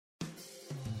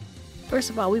First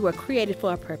of all, we were created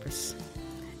for a purpose.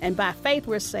 And by faith,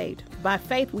 we're saved. By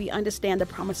faith, we understand the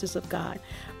promises of God.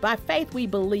 By faith, we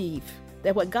believe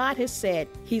that what God has said,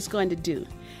 He's going to do.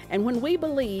 And when we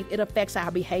believe, it affects our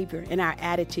behavior and our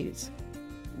attitudes.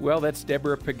 Well, that's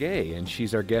Deborah Pagay, and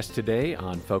she's our guest today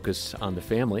on Focus on the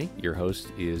Family. Your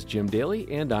host is Jim Daly,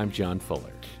 and I'm John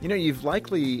Fuller. You know, you've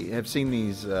likely have seen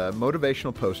these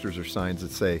motivational posters or signs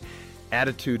that say,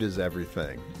 attitude is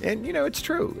everything. And, you know, it's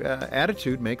true.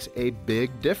 Attitude makes a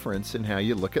big difference in how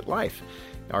you look at life.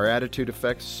 Our attitude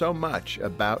affects so much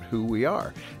about who we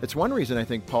are. It's one reason I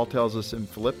think Paul tells us in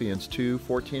Philippians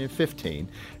 2:14 and 15,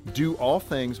 do all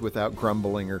things without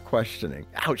grumbling or questioning.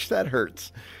 Ouch, that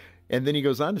hurts. And then he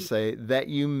goes on to say, that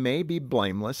you may be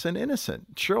blameless and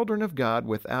innocent, children of God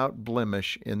without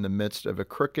blemish in the midst of a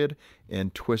crooked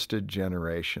and twisted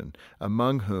generation,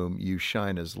 among whom you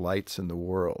shine as lights in the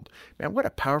world. Man, what a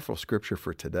powerful scripture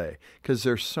for today, because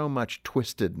there's so much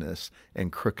twistedness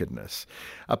and crookedness.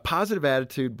 A positive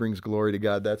attitude brings glory to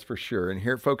God, that's for sure. And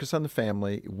here at Focus on the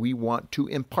Family, we want to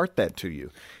impart that to you.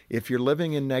 If you're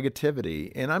living in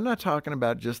negativity, and I'm not talking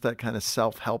about just that kind of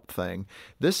self-help thing,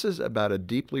 this is about a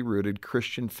deeply rooted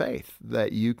Christian faith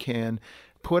that you can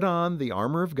put on the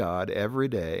armor of God every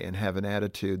day and have an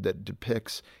attitude that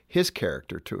depicts His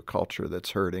character to a culture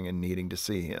that's hurting and needing to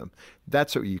see Him.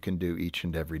 That's what you can do each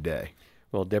and every day.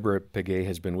 Well, Deborah Pagay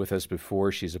has been with us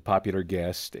before. She's a popular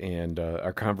guest, and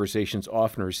our conversations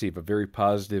often receive a very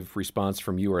positive response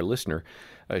from you, our listener.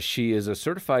 She is a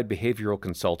certified behavioral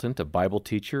consultant, a Bible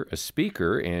teacher, a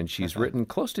speaker, and she's written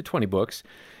close to 20 books,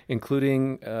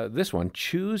 including this one,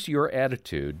 Choose Your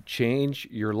Attitude, Change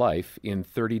Your Life in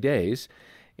 30 Days.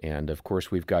 And, of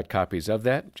course, we've got copies of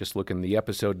that. Just look in the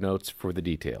episode notes for the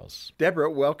details.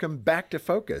 Deborah, welcome back to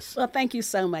Focus. Well, thank you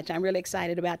so much. I'm really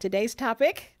excited about today's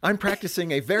topic. I'm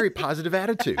practicing a very positive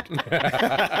attitude.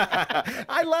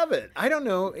 I love it. I don't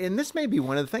know, and this may be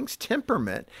one of the things,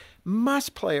 temperament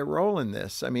must play a role in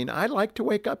this. I mean, I like to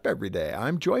wake up every day.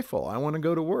 I'm joyful. I want to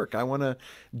go to work. I want to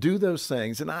do those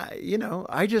things. And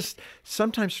I just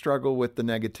sometimes struggle with the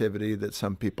negativity that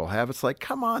some people have. It's like,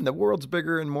 come on, the world's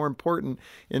bigger and more important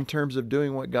in terms of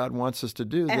doing what God wants us to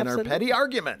do than our petty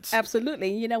arguments.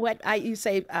 Absolutely. You know what? You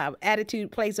say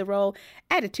attitude plays a role.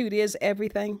 Attitude is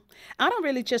everything. I don't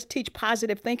really just teach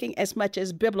positive thinking as much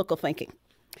as biblical thinking.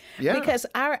 Yeah. Because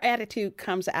our attitude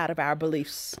comes out of our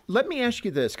beliefs. Let me ask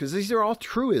you this, because these are all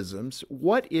truisms.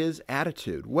 What is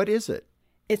attitude? What is it?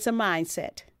 It's a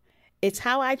mindset. It's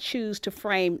how I choose to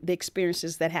frame the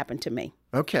experiences that happen to me.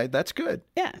 Okay, that's good.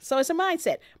 Yeah, so it's a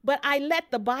mindset. But I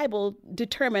let the Bible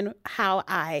determine how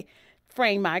I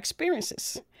frame my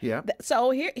experiences. Yeah.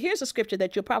 So here's a scripture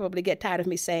that you'll probably get tired of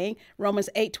me saying, Romans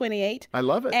 8:28. I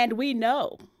love it. And we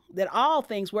know that all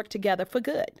things work together for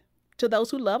good to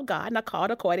those who love God and are called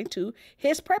according to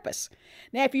His purpose.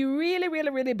 Now, if you really,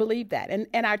 really, really believe that,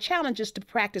 and our challenge is to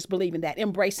practice believing that,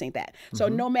 embracing that. So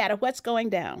no matter what's going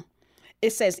down,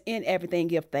 it says, in everything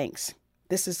give thanks.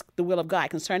 This is the will of God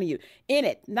concerning you. In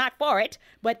it, not for it,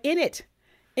 but in it.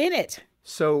 In it.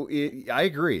 So I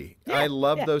agree. Yeah, I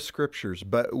love those scriptures.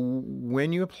 But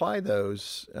when you apply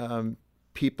those,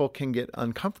 people can get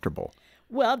uncomfortable.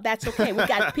 Well, that's okay.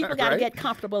 People got to get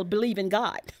comfortable believing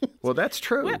God. Well, that's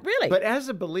true. Well, really. But as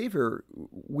a believer,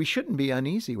 we shouldn't be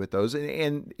uneasy with those.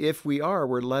 And if we are,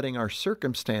 we're letting our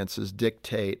circumstances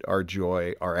dictate our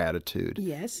joy, our attitude.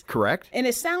 Yes. Correct? And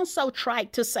it sounds so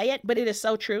trite to say it, but it is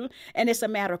so true. And it's a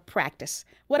matter of practice.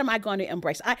 What am I going to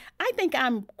embrace? I think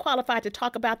I'm qualified to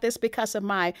talk about this because of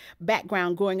my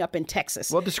background growing up in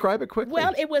Texas. Well, describe it quickly.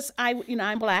 Well,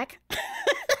 I'm Black.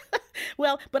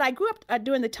 Well, but I grew up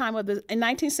during the time of in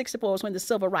 1964 was when the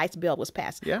Civil Rights Bill was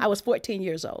passed. Yeah. I was 14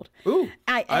 years old. Ooh,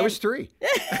 I was 3.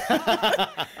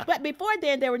 But before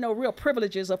then, there were no real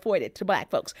privileges afforded to Black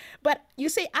folks. But you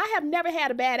see, I have never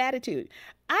had a bad attitude.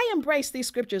 I embraced these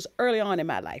scriptures early on in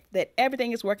my life, that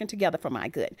everything is working together for my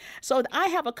good. So I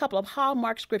have a couple of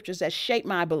hallmark scriptures that shape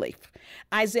my belief.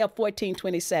 Isaiah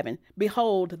 14:27,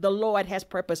 behold, the Lord has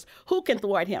purpose. Who can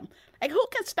thwart him? Like, who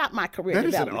can stop my career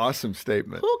development? That is an awesome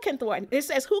statement. Who can thwart him? It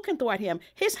says, who can thwart him?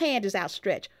 His hand is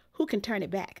outstretched. Who can turn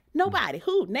it back? Nobody.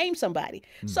 Who? Name somebody.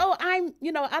 So I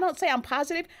don't say I'm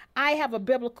positive. I have a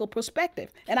biblical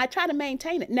perspective, and I try to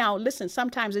maintain it. Now, listen,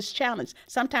 sometimes it's challenged.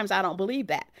 Sometimes I don't believe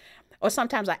that. Or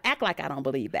sometimes I act like I don't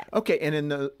believe that. Okay, and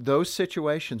in those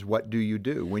situations, what do you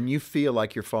do when you feel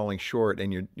like you're falling short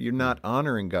and you're not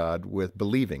honoring God with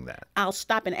believing that? I'll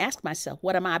stop and ask myself,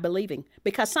 what am I believing?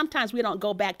 Because sometimes we don't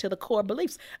go back to the core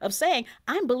beliefs of saying,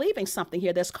 I'm believing something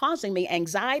here that's causing me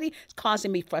anxiety, it's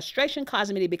causing me frustration,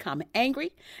 causing me to become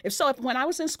angry. If when I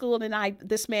was in school and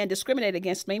this man discriminated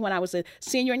against me when I was a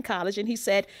senior in college, and he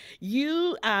said,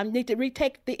 you need to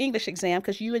retake the English exam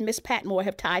because you and Miss Patmore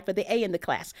have tied for the A in the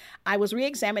class. I was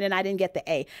re-examined and I didn't get the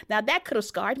A. Now, that could have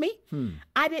scarred me.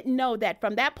 I didn't know that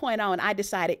from that point on, I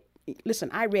decided, listen,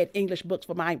 I read English books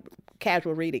for my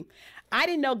casual reading. I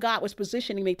didn't know God was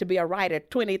positioning me to be a writer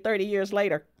 20, 30 years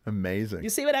later. Amazing. You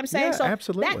see what I'm saying? Yeah, so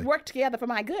absolutely. That worked together for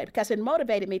my good because it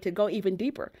motivated me to go even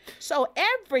deeper. So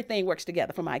everything works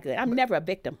together for my good. I'm never a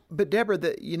victim. But Deborah,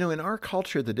 in our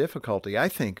culture, the difficulty, I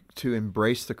think, to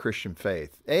embrace the Christian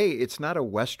faith, it's not a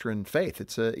Western faith.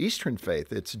 It's an Eastern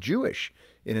faith. It's Jewish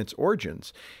in its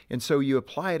origins. And so you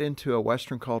apply it into a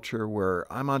Western culture where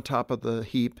I'm on top of the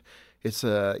heap. It's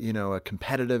a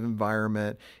competitive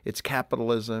environment. It's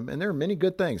capitalism. And there are many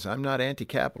good things. I'm not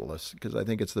anti-capitalist because I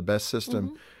think it's the best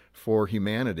system for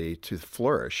humanity to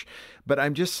flourish. But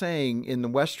I'm just saying in the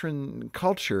Western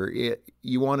culture,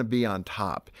 you want to be on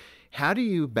top. How do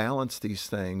you balance these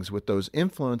things with those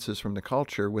influences from the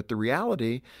culture with the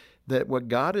reality that what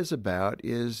God is about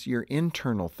is your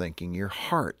internal thinking, your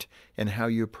heart, and how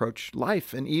you approach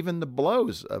life and even the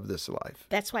blows of this life?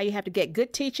 That's why you have to get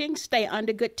good teaching, stay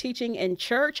under good teaching in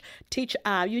church.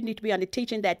 You need to be under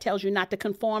teaching that tells you not to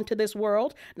conform to this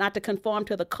world, not to conform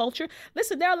to the culture.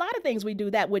 Listen, there are a lot of things we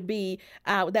do that would be,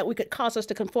 that we could cause us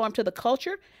to conform to the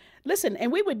culture. Listen,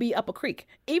 and we would be up a creek.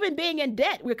 Even being in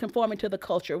debt, we're conforming to the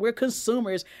culture. We're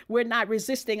consumers. We're not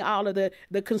resisting all of the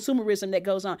consumerism that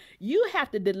goes on. You have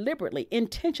to deliberately,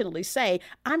 intentionally say,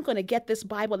 I'm going to get this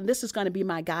Bible and this is going to be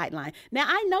my guideline. Now,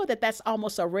 I know that that's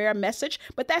almost a rare message,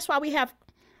 but that's why we have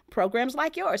programs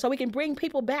like yours, so we can bring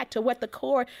people back to what the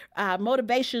core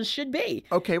motivations should be.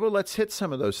 Okay, well, let's hit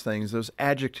some of those things, those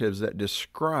adjectives that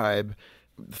describe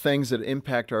things that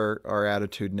impact our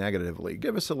attitude negatively.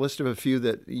 Give us a list of a few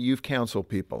that you've counseled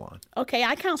people on. Okay,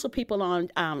 I counsel people on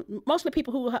mostly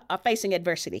people who are facing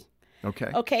adversity.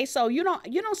 Okay, so you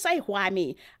don't say, why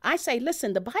me? I say,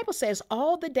 listen, the Bible says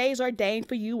all the days ordained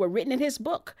for you were written in his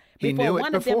book. He knew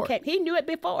it before. He knew it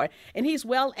before, and he's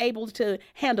well able to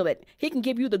handle it. He can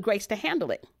give you the grace to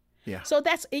handle it. Yeah. So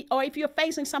or if you're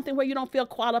facing something where you don't feel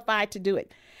qualified to do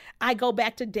it, I go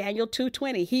back to Daniel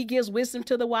 2:20. He gives wisdom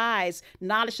to the wise,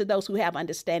 knowledge to those who have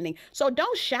understanding. So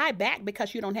don't shy back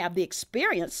because you don't have the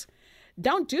experience.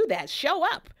 Don't do that. Show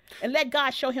up and let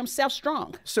God show himself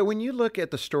strong. So when you look at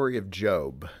the story of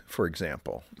Job, for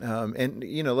example, and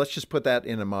let's just put that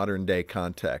in a modern day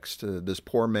context. This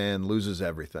poor man loses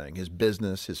everything, his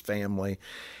business, his family.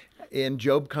 And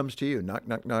Job comes to you, knock,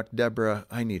 knock, knock, Deborah,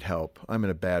 I need help. I'm in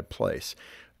a bad place.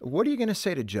 What are you going to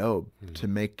say to Job to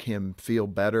make him feel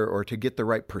better or to get the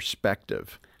right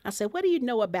perspective? I said, what do you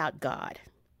know about God?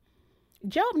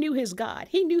 Job knew his God.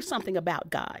 He knew something about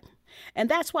God. And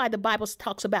that's why the Bible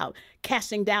talks about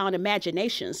casting down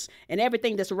imaginations and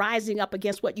everything that's rising up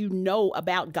against what you know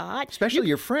about God. Especially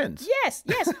your friends. Yes.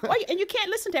 And you can't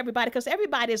listen to everybody because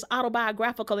everybody is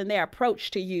autobiographical in their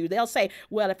approach to you. They'll say,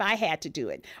 well, if I had to do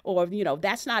it, or,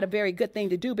 that's not a very good thing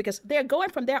to do because they're going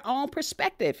from their own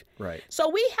perspective. Right. So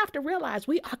we have to realize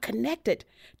we are connected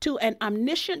to an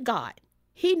omniscient God.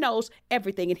 He knows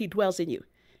everything and he dwells in you.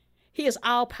 He is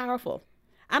all powerful.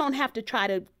 I don't have to try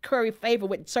to curry favor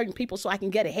with certain people so I can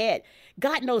get ahead.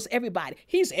 God knows everybody.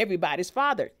 He's everybody's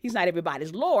father. He's not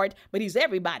everybody's Lord, but he's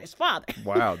everybody's father.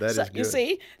 Wow, that is good. You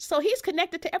see? So he's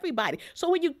connected to everybody. So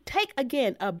when you take,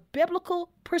 again, a biblical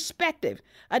perspective,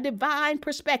 a divine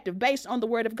perspective based on the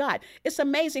word of God, it's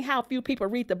amazing how few people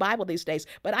read the Bible these days.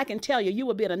 But I can tell you, you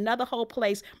will be in another whole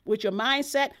place with your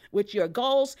mindset, with your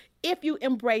goals, if you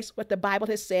embrace what the Bible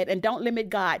has said and don't limit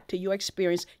God to your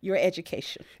experience, your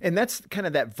education. And that's kind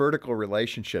of that vertical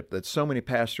relationship that so many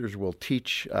pastors will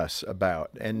teach us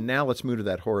about. And now let's move to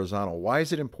that horizontal. Why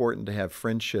is it important to have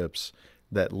friendships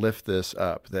that lift this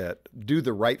up, that do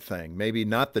the right thing? Maybe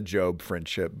not the Job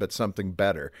friendship, but something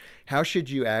better. How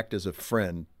should you act as a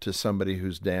friend to somebody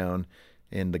who's down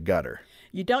in the gutter?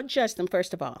 You don't judge them,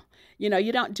 first of all.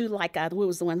 You don't do like, who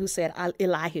was the one who said,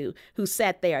 Elihu, who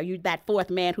sat there, that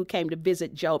fourth man who came to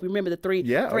visit Job. Remember the three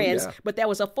friends? Yeah. But there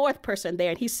was a fourth person there,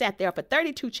 and he sat there for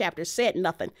 32 chapters, said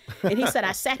nothing. And he said,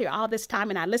 I sat here all this time,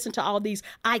 and I listened to all these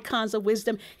icons of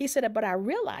wisdom. He said, but I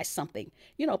realized something.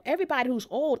 Everybody who's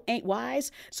old ain't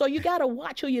wise, so you got to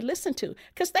watch who you listen to.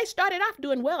 Because they started off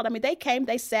doing well. I mean, they came,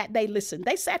 they sat, they listened.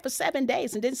 They sat for 7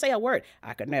 days and didn't say a word.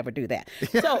 I could never do that.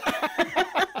 So...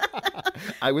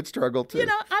 I would struggle too.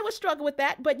 I would struggle with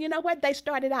that, but you know what? They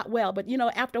started out well, but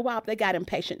after a while they got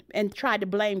impatient and tried to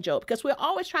blame Job, because we're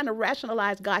always trying to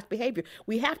rationalize God's behavior.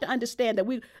 We have to understand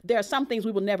that there are some things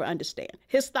we will never understand.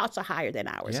 His thoughts are higher than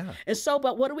ours. Yeah. And so,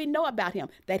 but what do we know about him?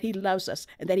 That he loves us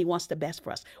and that he wants the best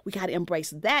for us. We got to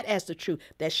embrace that as the truth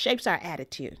that shapes our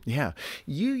attitude. Yeah.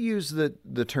 You use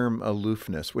the term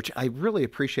aloofness, which I really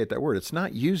appreciate that word. It's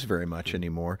not used very much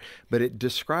anymore, but it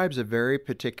describes a very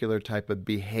particular type of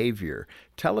behavior.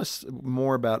 Tell us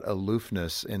more about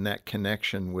aloofness and that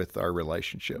connection with our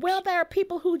relationships. Well, there are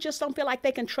people who just don't feel like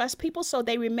they can trust people, so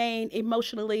they remain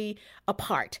emotionally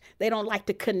apart. They don't like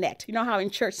to connect. You know how in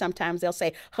church sometimes they'll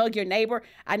say, hug your neighbor?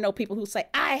 I know people who say,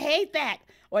 I hate that.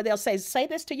 Or they'll say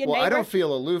this to your neighbor. Well, I don't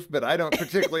feel aloof, but I don't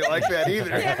particularly like that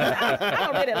either. I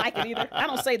don't really like it either. I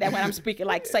don't say that when I'm speaking,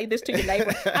 like, say this to your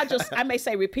neighbor. I may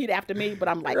say repeat after me, but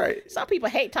I'm like, right. Some people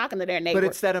hate talking to their neighbor. But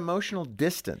it's that emotional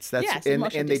distance. Yes, and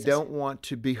emotional they distance. don't want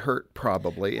to be hurt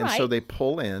probably, and so Right. they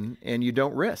pull in, and you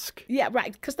don't risk. Yeah,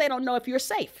 right, because they don't know if you're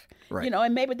safe. Right.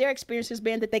 And maybe their experience has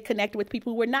been that they connected with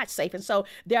people who were not safe. And so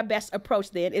their best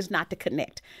approach then is not to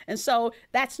connect. And so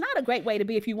that's not a great way to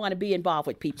be if you want to be involved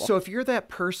with people. So if you're that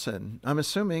person, I'm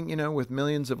assuming, with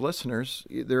millions of listeners,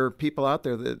 there are people out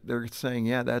there that they're saying,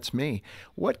 yeah, that's me.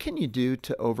 What can you do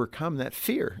to overcome that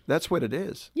fear? That's what it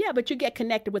is. Yeah, but you get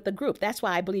connected with a group. That's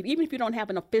why I believe even if you don't have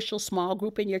an official small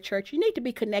group in your church, you need to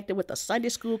be connected with a Sunday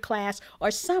school class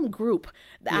or some group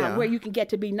where you can get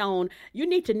to be known. You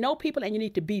need to know people and you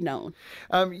need to be known.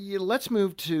 Let's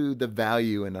move to the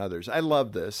value in others. I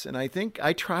love this. And I think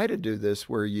I try to do this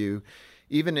where you,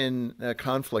 even in a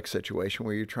conflict situation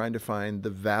where you're trying to find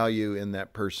the value in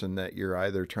that person that you're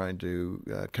either trying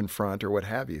to confront or what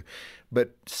have you.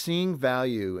 But seeing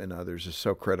value in others is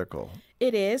so critical.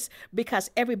 It is, because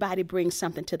everybody brings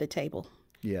something to the table.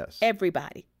 Yes.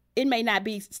 Everybody. It may not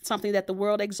be something that the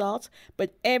world exalts,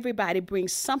 but everybody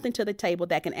brings something to the table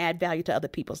that can add value to other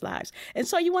people's lives. And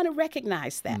so you want to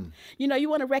recognize that. You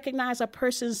want to recognize a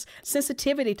person's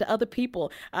sensitivity to other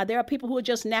people. There are people who are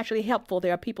just naturally helpful.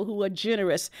 There are people who are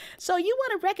generous. So you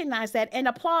want to recognize that and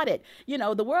applaud it.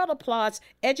 The world applauds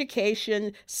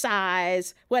education,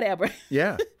 size, whatever.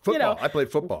 Yeah. Football. I played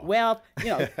football. Wealth,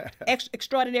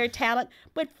 extraordinary talent.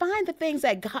 But find the things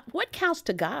that what counts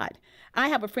to God. I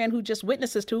have a friend who just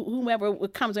witnesses to whomever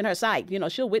comes in her sight.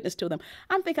 She'll witness to them.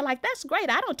 I'm thinking like, that's great.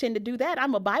 I don't tend to do that.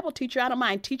 I'm a Bible teacher. I don't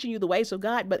mind teaching you the ways of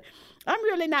God, but I'm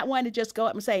really not one to just go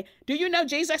up and say, do you know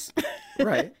Jesus?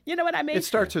 Right. You know what I mean? It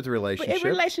starts with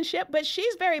relationship. But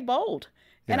she's very bold.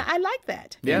 Yeah. And I like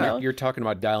that. Yeah. You're talking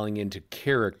about dialing into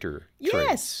character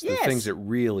traits, the things that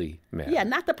really matter. Yeah,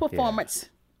 not the performance.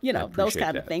 Those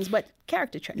kind of that. things, but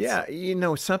character traits. Yeah,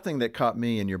 something that caught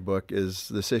me in your book is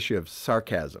this issue of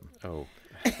sarcasm. Oh.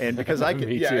 And because I can,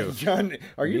 Me too. John,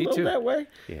 are you Me a little too. that way?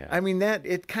 Yeah. I mean,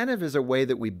 it kind of is a way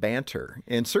that we banter,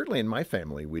 and certainly in my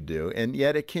family we do, and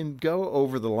yet it can go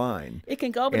over the line. It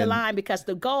can go over the line because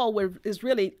the goal is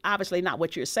really obviously not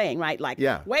what you're saying, right? Like,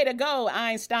 way to go,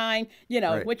 Einstein.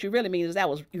 Right. What you really mean is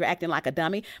you're acting like a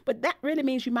dummy. But that really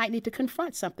means you might need to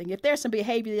confront something. If there's some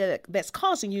behavior that's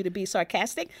causing you to be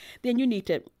sarcastic, then you need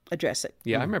to address it.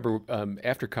 Yeah, I remember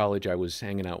after college, I was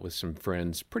hanging out with some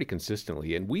friends pretty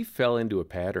consistently, and we fell into a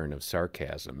pattern of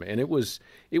sarcasm, and it was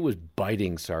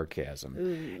biting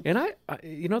sarcasm. And I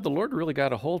the Lord really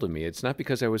got a hold of me. It's not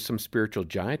because I was some spiritual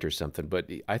giant or something, but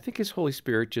I think His Holy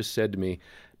Spirit just said to me,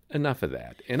 enough of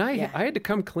that. And I had to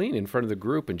come clean in front of the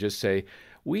group and just say,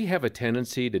 we have a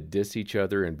tendency to diss each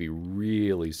other and be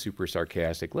really super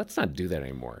sarcastic. Let's not do that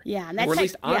anymore. Yeah, and or at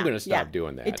least I'm going to stop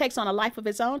doing that. It takes on a life of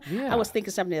its own. Yeah. I was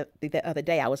thinking something the other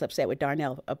day. I was upset with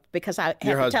Darnell because I had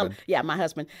Your husband. my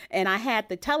husband, and I had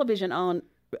the television on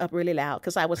up really loud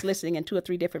because I was listening in 2 or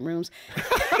 3 different rooms.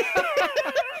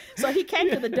 So he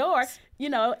came to the door,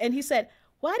 and he said,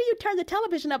 why do you turn the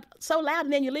television up so loud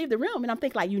and then you leave the room? And I'm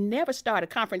thinking, like, you never start a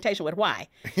confrontation with why,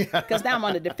 because now I'm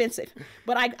on the defensive.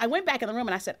 But I went back in the room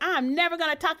and I said, I'm never going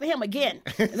to talk to him again.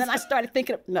 And then I started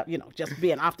thinking, just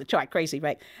being off the chart crazy,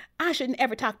 right? I shouldn't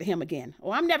ever talk to him again,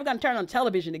 or I'm never going to turn on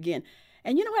television again.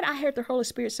 And you know what I heard the Holy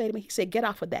Spirit say to me? He said, get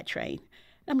off of that train.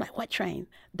 And I'm like, what train?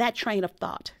 That train of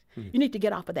thought. You need to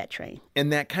get off of that train.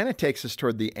 And that kind of takes us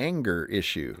toward the anger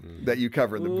issue that you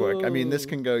cover in the book. I mean, this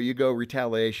can you go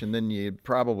retaliation, then you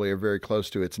probably are very close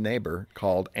to its neighbor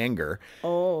called anger.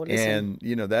 Oh, listen.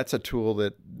 And, that's a tool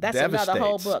that That's devastates. another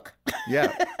whole book.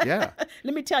 Yeah.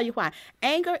 Let me tell you why.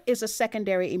 Anger is a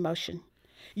secondary emotion.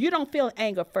 you don't feel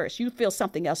anger first. You feel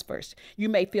something else first. You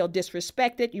may feel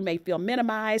disrespected. You may feel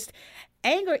minimized.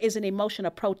 Anger is an emotion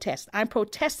of protest. I'm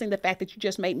protesting the fact that you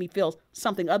just made me feel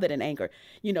something other than anger.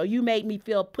 You made me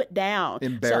feel put down.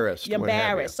 Embarrassed. So,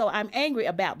 embarrassed. So I'm angry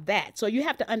about that. So you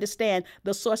have to understand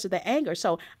the source of the anger.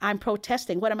 So I'm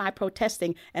protesting. What am I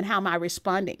protesting and how am I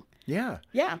responding? Yeah.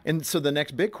 Yeah. And so the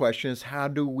next big question is, how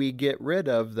do we get rid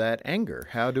of that anger?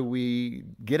 How do we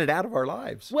get it out of our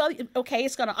lives? Well, okay,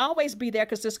 it's going to always be there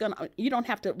because you don't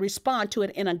have to respond to it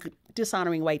in a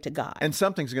dishonoring way to God. And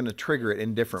something's going to trigger it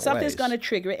in different ways. Something's going to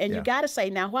trigger it. And you got to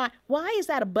say, now, why is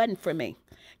that a button for me?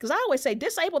 Because I always say,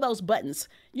 disable those buttons.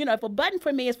 If a button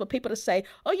for me is for people to say,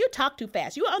 oh, you talk too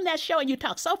fast. You were on that show and you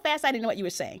talk so fast, I didn't know what you were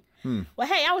saying. Well,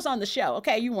 hey, I was on the show.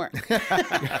 Okay, you weren't. Well,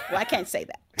 I can't say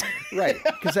that. Right,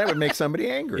 because that would make somebody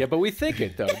angry. Yeah, but we think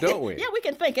it, though, don't we? Yeah, we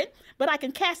can think it, but I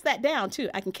can cast that down, too.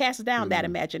 I can cast down that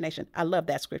imagination. I love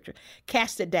that scripture.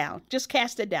 Cast it down. Just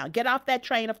cast it down. Get off that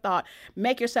train of thought.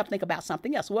 Make yourself think about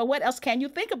something else. Well, what else can you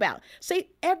think about? See,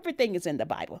 everything is in the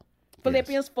Bible.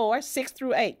 Philippians 4, 6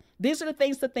 through 8. These are the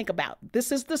things to think about.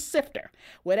 This is the sifter.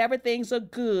 Whatever things are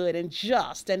good and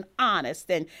just and honest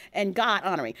and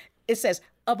God-honoring. It says,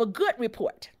 of a good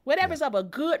report. Whatever's of a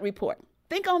good report.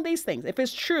 Think on these things. If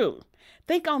it's true,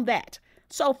 think on that.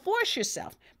 So force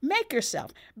yourself. Make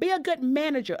yourself. Be a good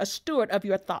manager, a steward of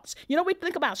your thoughts. We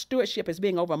think about stewardship as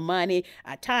being over money,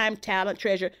 time, talent,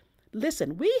 treasure.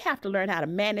 Listen, we have to learn how to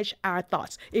manage our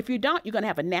thoughts. If you don't, you're going to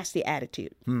have a nasty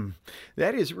attitude.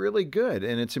 That is really good,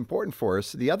 and it's important for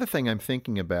us. The other thing I'm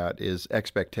thinking about is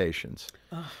expectations.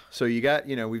 So you got,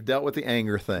 we've dealt with the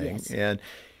anger thing, Yes. and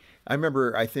I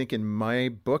remember, I think in my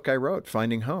book I wrote,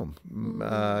 Finding Home,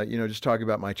 just talking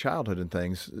about my childhood and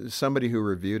things. Somebody who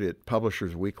reviewed it,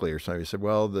 Publishers Weekly or something, said,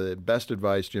 well, the best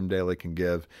advice Jim Daly can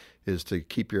give is to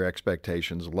keep your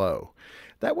expectations low.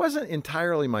 That wasn't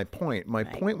entirely my point. My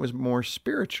point was more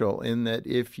spiritual in that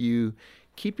if you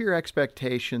keep your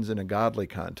expectations in a godly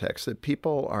context, that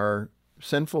people are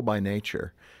sinful by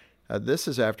nature. This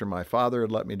is after my father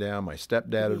had let me down, my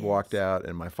stepdad had walked out,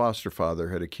 and my foster father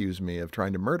had accused me of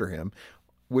trying to murder him,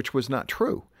 which was not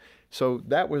true. So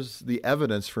that was the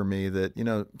evidence for me that,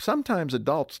 sometimes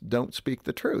adults don't speak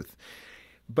the truth.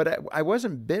 But I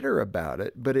wasn't bitter about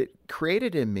it, but it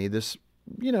created in me this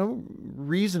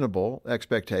reasonable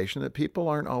expectation that people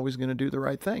aren't always going to do the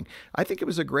right thing. I think it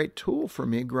was a great tool for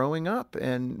me growing up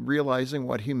and realizing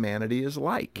what humanity is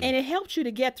like. And it helps you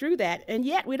to get through that. And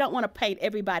yet we don't want to paint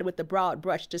everybody with the broad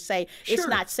brush to say it's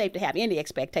not safe to have any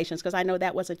expectations, because I know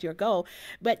that wasn't your goal.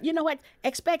 But you know what?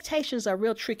 Expectations are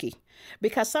real tricky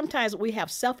because sometimes we have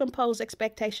self-imposed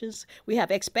expectations. We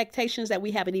have expectations that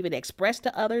we haven't even expressed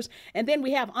to others. And then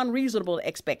we have unreasonable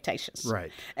expectations.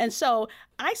 Right. And so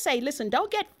I say, listen,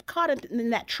 don't get caught in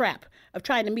that trap of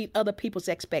trying to meet other people's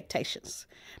expectations.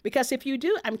 Because if you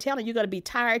do, I'm telling you, you're going to be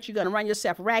tired. You're going to run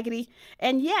yourself raggedy.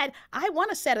 And yet, I want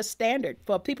to set a standard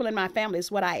for people in my family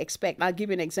is what I expect. I'll give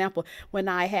you an example. When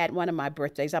I had one of my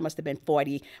birthdays, I must have been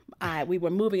 40. We were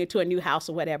moving into a new house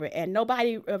or whatever, and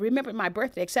nobody remembered my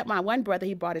birthday except my one brother.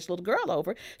 He brought his little girl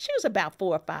over. She was about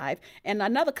 4 or 5, and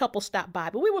another couple stopped by.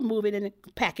 But we were moving and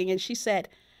packing, and she said,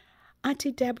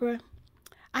 Auntie Deborah,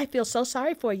 I feel so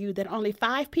sorry for you that only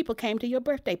 5 people came to your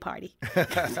birthday party.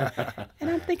 And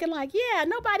I'm thinking like, yeah,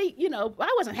 nobody,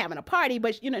 I wasn't having a party,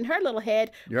 but, in her little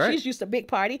head, she's used to a big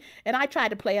party. And I tried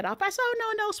to play it off. I said,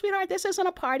 oh, no, sweetheart, this isn't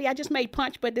a party. I just made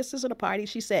punch, but this isn't a party.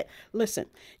 She said, listen,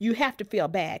 you have to feel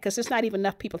bad because there's not even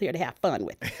enough people here to have fun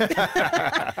with.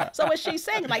 So what she's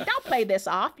saying, like, don't play this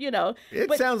off,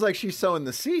 It sounds like she's sowing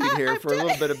the seed here for a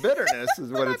little bit of bitterness is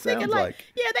what it sounds like.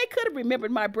 Yeah, they could have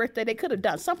remembered my birthday. They could have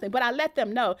done something, but I let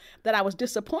them know that I was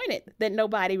disappointed that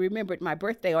nobody remembered my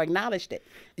birthday or acknowledged it.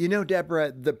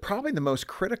 Deborah, probably the most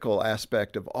critical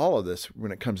aspect of all of this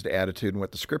when it comes to attitude and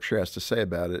what the scripture has to say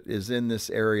about it is in this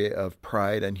area of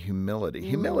pride and humility.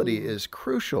 Humility is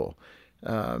crucial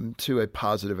to a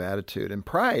positive attitude. And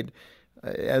pride,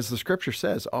 as the scripture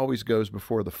says, always goes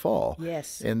before the fall.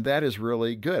 Yes. And that is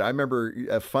really good. I remember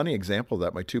a funny example of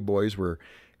that. My 2 boys were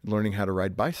learning how to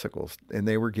ride bicycles, and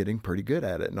they were getting pretty good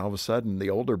at it. And all of a sudden, the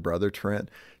older brother, Trent,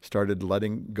 started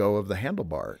letting go of the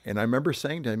handlebar. And I remember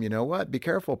saying to him, you know what? Be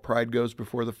careful. Pride goes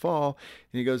before the fall.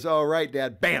 And he goes, oh, right,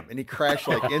 Dad. Bam. And he crashed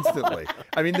like instantly.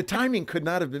 I mean, the timing could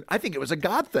not have been, I think it was a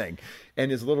God thing.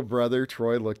 And his little brother,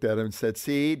 Troy, looked at him and said,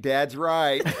 see, Dad's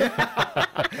right.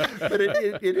 But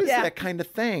it is that kind of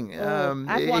thing.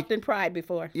 I've walked in pride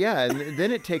before. Yeah. And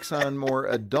then it takes on more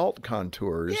adult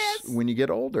contours when you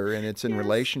get older, and it's in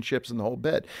relationships and the whole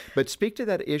bit. But speak to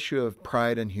that issue of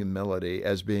pride and humility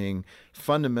as being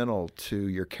fundamental to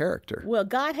your character. Well,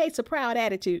 God hates a proud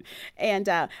attitude. And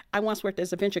I once worked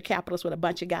as a venture capitalist with a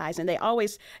bunch of guys, and they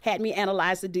always had me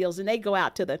analyze the deals, and they go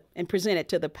out and present it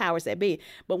to the powers that be.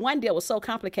 But one deal was so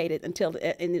complicated until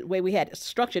in the way we had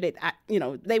structured it,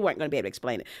 they weren't going to be able to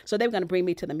explain it. So they were going to bring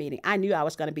me to the meeting. I knew I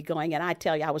was going to be going, and I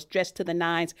tell you, I was dressed to the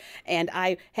nines, and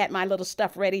I had my little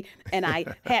stuff ready, and I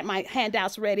had my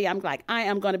handouts ready. I'm like, I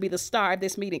am going to be the star of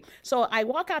this meeting. So I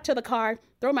walk out to the car,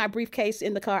 throw my briefcase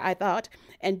in the car, I thought,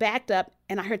 and backed up,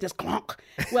 and I heard this clonk.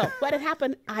 Well, what had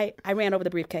happened, I ran over the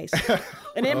briefcase.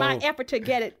 And in my effort to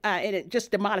get it, and it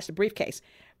just demolished the briefcase.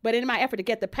 But in my effort to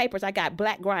get the papers, I got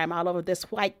black grime all over this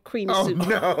white creamy suit.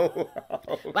 No.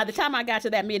 By the time I got to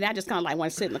that meeting, I just kind of like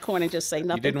want to sit in the corner and just say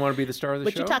nothing. You didn't want to be the star of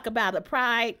the show? But you talk about the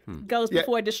pride goes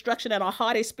before destruction and a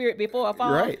haughty spirit before a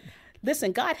fall. Right.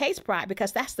 Listen, God hates pride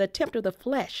because that's the attempt of the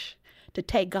flesh to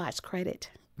take God's credit.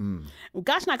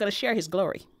 God's not going to share his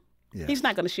glory. Yeah. He's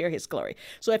not going to share his glory.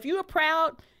 So if you are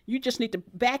proud, you just need to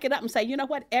back it up and say, you know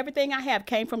what? Everything I have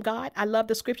came from God. I love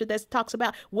the scripture that talks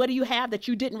about what do you have that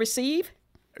you didn't receive?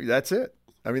 That's it.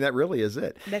 I mean, that really is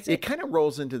it. That's it. it. Kind of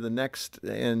rolls into the next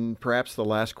and perhaps the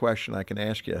last question I can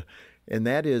ask you, and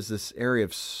that is this area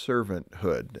of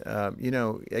servanthood.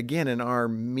 Again, in our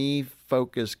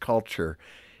me-focused culture,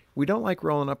 we don't like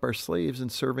rolling up our sleeves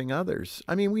and serving others.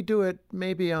 I mean, we do it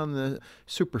maybe on the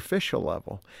superficial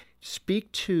level. Speak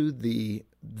to the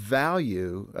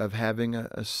value of having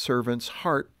a servant's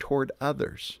heart toward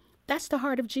others. That's the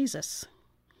heart of Jesus.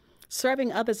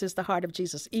 Serving others is the heart of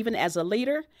Jesus. Even as a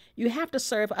leader, you have to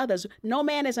serve others. No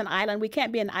man is an island. We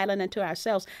can't be an island unto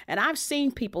ourselves. And I've seen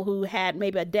people who had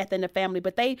maybe a death in the family,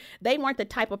 but they weren't the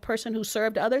type of person who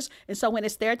served others. And so when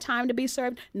it's their time to be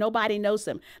served, nobody knows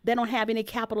them. They don't have any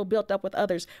capital built up with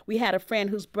others. We had a friend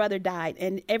whose brother died,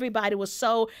 and everybody was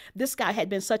this guy had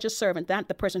been such a servant, not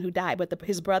the person who died, but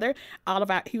his brother,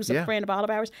 he was a friend of all of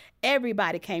ours.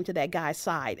 Everybody came to that guy's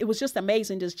side. It was just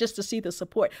amazing just to see the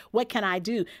support. What can I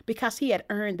do? Because he had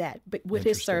earned that with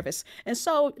his service. And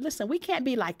so, listen, we can't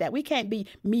be like that. We can't be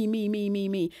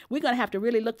me. We're going to have to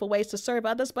really look for ways to serve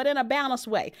others, but in a balanced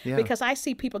way. Yeah. Because I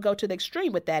see people go to the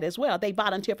extreme with that as well. They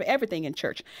volunteer for everything in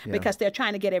church because they're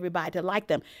trying to get everybody to like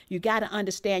them. You got to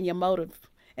understand your motive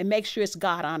and make sure it's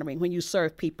God-honoring when you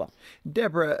serve people.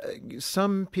 Deborah,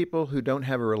 some people who don't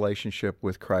have a relationship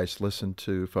with Christ listen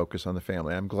to Focus on the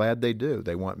Family. I'm glad they do.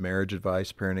 They want marriage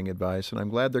advice, parenting advice, and I'm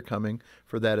glad they're coming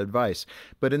for that advice.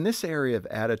 But in this area of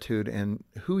attitude and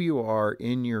who you are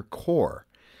in your core,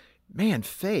 man,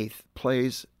 faith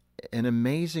plays an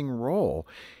amazing role.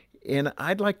 And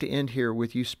I'd like to end here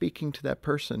with you speaking to that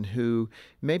person who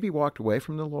maybe walked away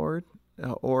from the Lord,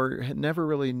 or had never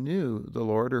really knew the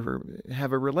Lord or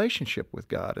have a relationship with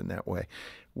God in that way.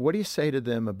 What do you say to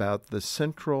them about the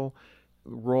central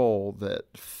role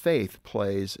that faith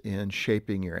plays in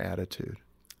shaping your attitude?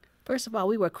 First of all,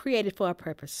 we were created for a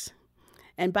purpose.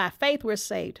 And by faith, we're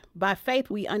saved. By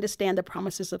faith, we understand the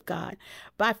promises of God.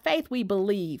 By faith, we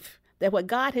believe that what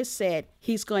God has said,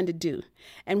 he's going to do.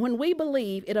 And when we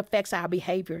believe, it affects our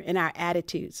behavior and our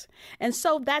attitudes. And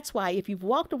so that's why if you've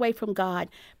walked away from God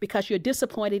because you're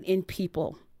disappointed in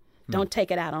people, don't take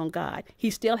it out on God.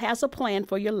 He still has a plan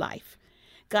for your life.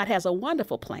 God has a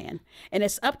wonderful plan. And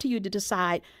it's up to you to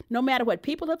decide, no matter what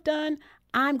people have done,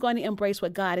 I'm going to embrace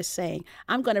what God is saying.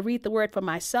 I'm going to read the word for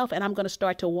myself, and I'm going to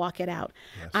start to walk it out.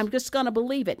 Yes. I'm just going to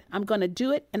believe it. I'm going to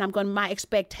do it, and my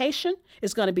expectation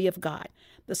is going to be of God.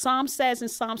 The Psalm says in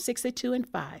Psalm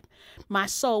 62:5, my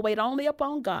soul wait only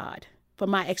upon God, for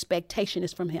my expectation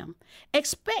is from him.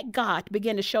 Expect God to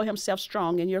begin to show himself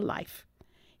strong in your life.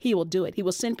 He will do it. He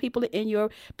will send people in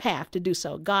your path to do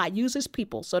so. God uses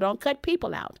people, so don't cut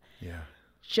people out. Yeah.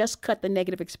 Just cut the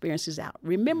negative experiences out.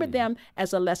 Remember them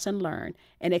as a lesson learned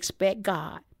and expect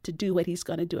God to do what he's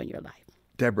going to do in your life.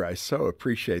 Deborah, I so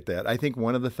appreciate that. I think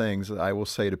one of the things that I will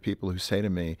say to people who say to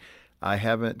me, I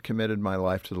haven't committed my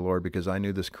life to the Lord because I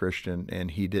knew this Christian and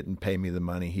he didn't pay me the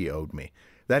money he owed me.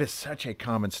 That is such a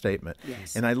common statement.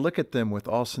 Yes. And I look at them with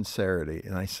all sincerity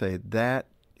and I say, that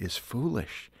is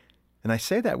foolish. And I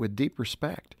say that with deep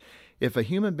respect. If a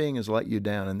human being has let you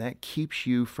down and that keeps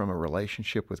you from a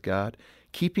relationship with God,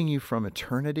 keeping you from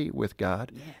eternity with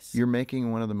God, yes, you're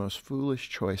making one of the most foolish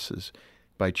choices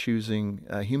by choosing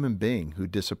a human being who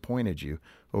disappointed you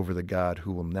over the God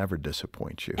who will never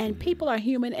disappoint you. And people are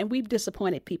human, and we've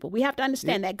disappointed people. We have to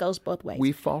understand that goes both ways.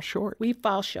 We fall short. We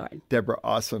fall short. Deborah,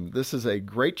 awesome. This is a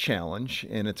great challenge,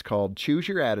 and it's called Choose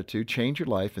Your Attitude, Change Your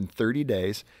Life in 30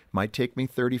 Days. Might take me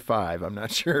 35. I'm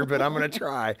not sure, but I'm going to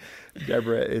try.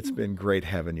 Deborah, it's been great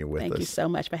having you with us. Thank you so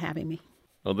much for having me.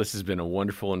 Well, this has been a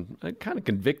wonderful and kind of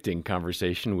convicting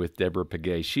conversation with Deborah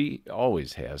Pegues. She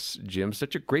always has, Jim,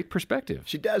 such a great perspective.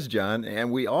 She does, John,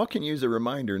 and we all can use a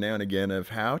reminder now and again of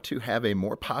how to have a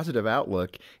more positive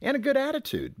outlook and a good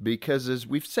attitude, because as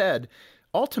we've said,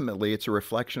 ultimately it's a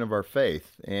reflection of our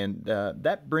faith, and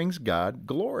that brings God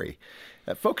glory.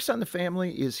 Focus on the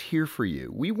Family is here for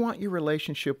you. We want your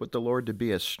relationship with the Lord to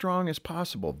be as strong as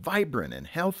possible, vibrant and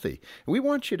healthy. We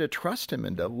want you to trust Him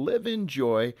and to live in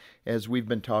joy, as we've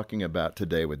been talking about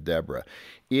today with Deborah.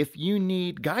 If you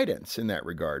need guidance in that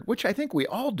regard, which I think we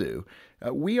all do,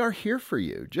 we are here for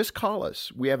you. Just call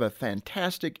us. We have a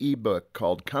fantastic ebook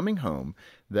called Coming Home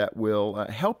that will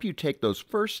help you take those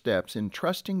first steps in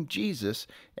trusting Jesus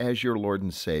as your Lord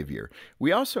and Savior.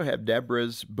 We also have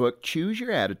Deborah's book, Choose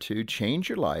Your Attitude, Change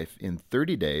Your Life in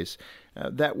 30 Days,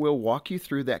 that will walk you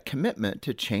through that commitment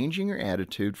to changing your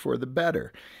attitude for the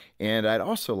better. And I'd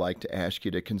also like to ask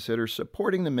you to consider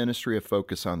supporting the ministry of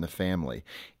Focus on the Family.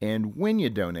 And when you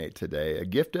donate today, a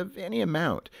gift of any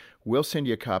amount, we'll send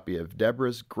you a copy of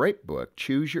Deborah's great book,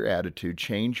 Choose Your Attitude,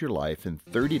 Change Your Life in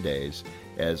 30 Days,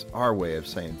 as our way of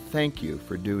saying thank you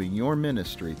for doing your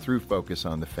ministry through Focus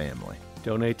on the Family.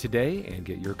 Donate today and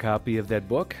get your copy of that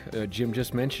book. Jim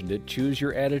just mentioned it, Choose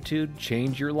Your Attitude,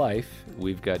 Change Your Life.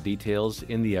 We've got details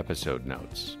in the episode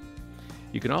notes.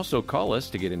 You can also call us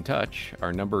to get in touch.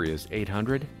 Our number is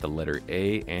 800, the letter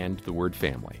A, and the word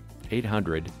family.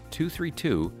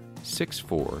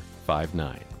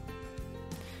 800-232-6459.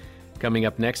 Coming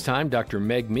up next time, Dr.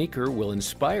 Meg Meeker will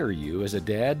inspire you as a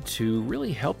dad to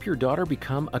really help your daughter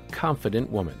become a confident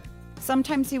woman.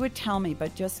 Sometimes he would tell me,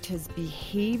 but just his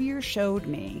behavior showed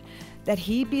me that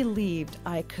he believed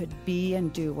I could be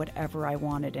and do whatever I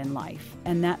wanted in life.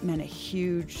 And that meant a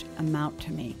huge amount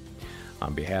to me.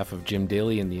 On behalf of Jim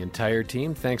Daly and the entire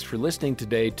team, thanks for listening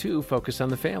today to Focus on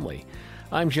the Family.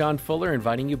 I'm John Fuller,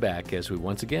 inviting you back as we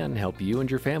once again help you and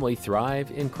your family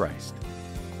thrive in Christ.